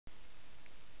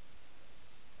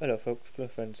Hello folks, Blue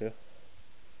Friends here.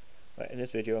 Right, in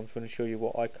this video I'm going to show you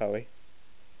what I carry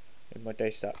in my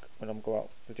day sack when I'm go out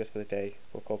just for the day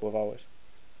for a couple of hours.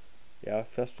 Yeah,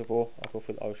 first of all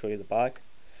I'll show you the bag.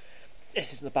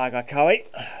 This is the bag I carry.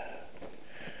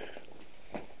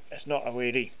 It's not a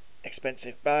really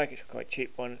expensive bag, it's quite a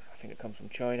cheap one. I think it comes from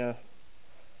China.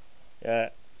 Yeah,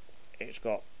 it's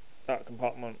got that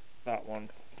compartment, that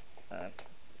one, and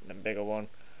the bigger one,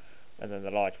 and then the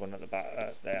large one at the back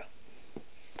there.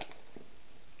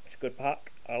 It's a good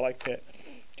pack, I like it,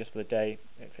 just for the day,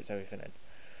 it fits everything in.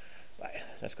 Right,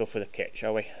 let's go for the kit,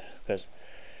 shall we? Because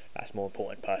that's more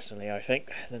important personally, I think,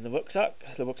 than the rucksack.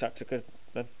 The rucksack's a good,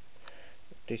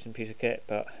 decent piece of kit,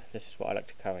 but this is what I like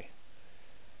to carry.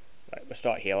 Right, we'll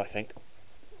start here, I think.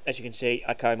 As you can see,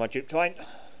 I carry my jute twine.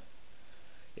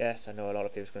 Yes, I know a lot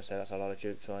of people are going to say that's a lot of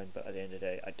jute twine, but at the end of the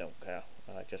day, I don't care.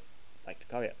 I just like to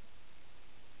carry it.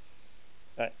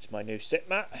 Right, it's my new sit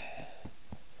mat.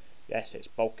 Yes, it's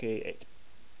bulky, it's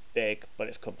big, but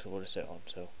it's comfortable to sit on,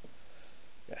 so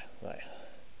yeah, right.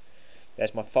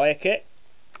 There's my fire kit.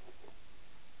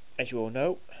 As you all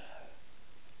know,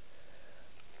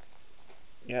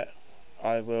 yeah,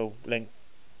 I will link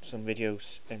some videos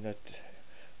at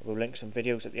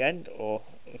the end, or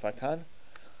if I can.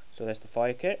 So there's the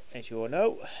fire kit, as you all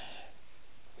know,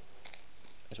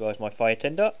 as well as my fire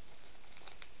tinder.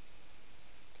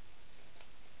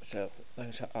 So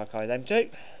I'll carry them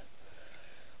too.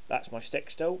 That's my stick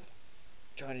stove,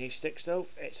 Chinese stick stove.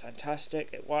 It's fantastic.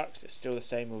 It works. It's still the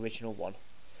same original one.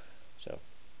 So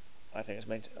I think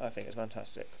it's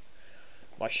fantastic.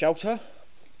 My shelter,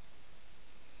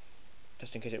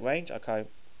 just in case it rains, I carry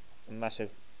a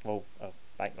massive roll of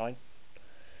bank line,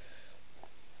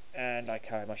 and I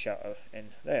carry my shelter in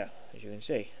there, as you can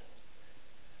see.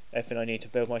 Everything I need to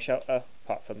build my shelter,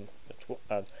 apart from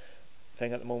the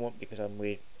thing at the moment, because I'm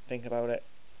really thinking about it,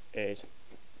 is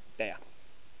there.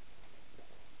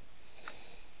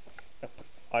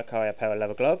 I carry a pair of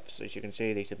leather gloves. As you can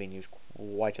see, these have been used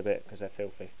quite a bit because they're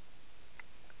filthy.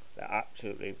 They're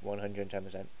absolutely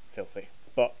 110% filthy,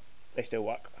 but they still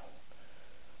work,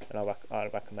 and I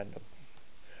recommend them.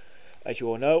 As you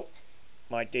all know,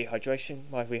 my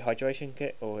rehydration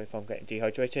kit, or if I'm getting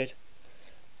dehydrated,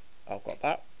 I've got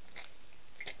that.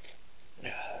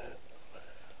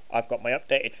 I've got my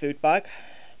updated food bag.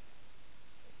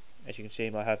 As you can see,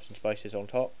 my herbs and spices on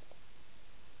top.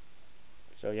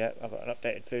 So yeah, I've got an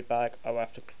updated food bag. I'll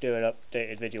have to do an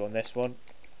updated video on this one,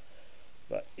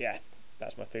 but yeah,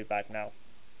 that's my food bag now.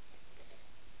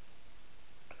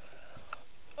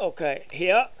 Okay,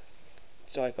 here.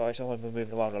 Sorry guys, I'm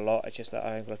moving around a lot. It's just that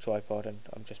I ain't got a tripod and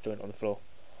I'm just doing it on the floor.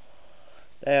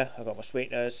 There, I've got my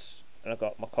sweeteners, and I've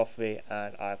got my coffee,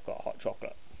 and I've got hot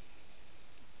chocolate.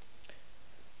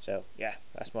 So yeah,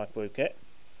 that's my brew kit.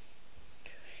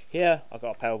 Here I've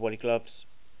got a pair of woolly gloves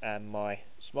and my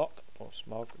smock, or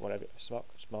smog, whatever,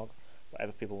 smog,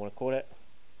 whatever people want to call it.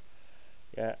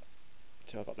 Yeah,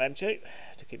 so I've got them too,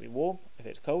 to keep me warm if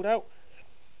it's cold out.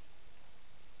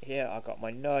 Here I've got my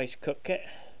nice cook kit.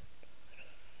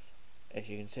 As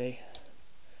you can see,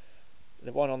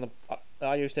 the one on the,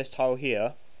 I use this towel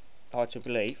here, hard to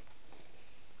believe.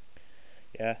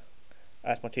 Yeah,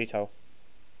 that's my tea towel.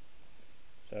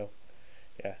 So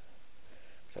yeah,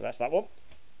 so that's that one.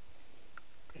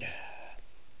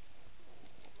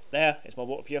 There is my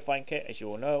water purifying kit, as you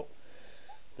all know.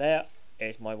 There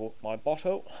is my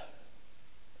bottle,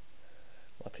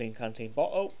 my clean canteen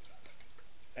bottle.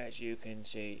 As you can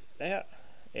see there,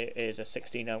 it is a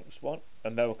 16-ounce one,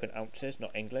 American ounces,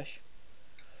 not English.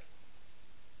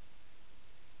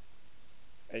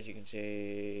 As you can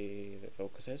see, if it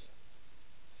focuses.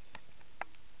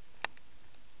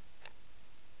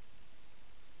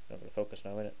 Not going to focus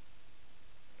now, is it?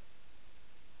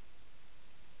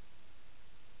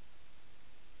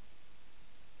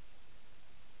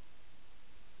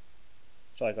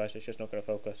 Sorry guys, it's just not going to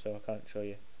focus, so I can't show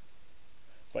you.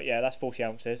 But yeah, that's 40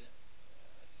 ounces.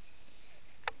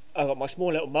 I've got my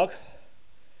small little mug.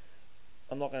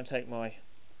 I'm not going to take my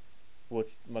wood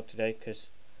mug today because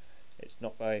it's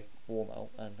not very warm out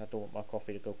and I don't want my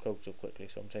coffee to go cold so quickly,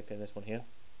 so I'm taking this one here.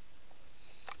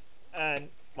 And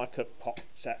my cook pot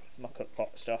set, my cook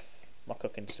pot stuff, my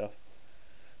cooking stuff.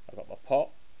 I've got my pot,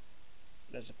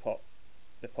 there's a pot,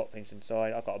 the pot thing's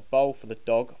inside. I've got a bowl for the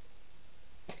dog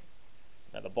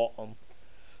at the bottom,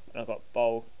 and I've got a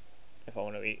bowl if I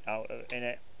want to eat out of in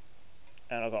it,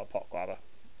 and I've got a pot grabber.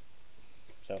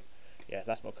 So yeah,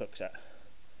 that's my cook set.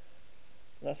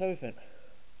 And that's everything.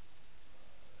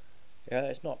 Yeah,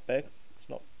 it's not big, it's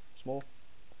not small,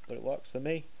 but it works for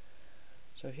me.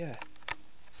 So yeah.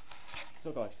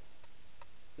 So guys,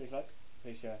 please like,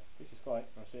 please subscribe,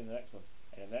 and I'll see you in the next one.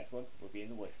 And the next one will be in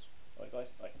the woods. Alright guys,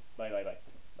 right, bye bye bye.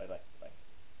 Bye bye.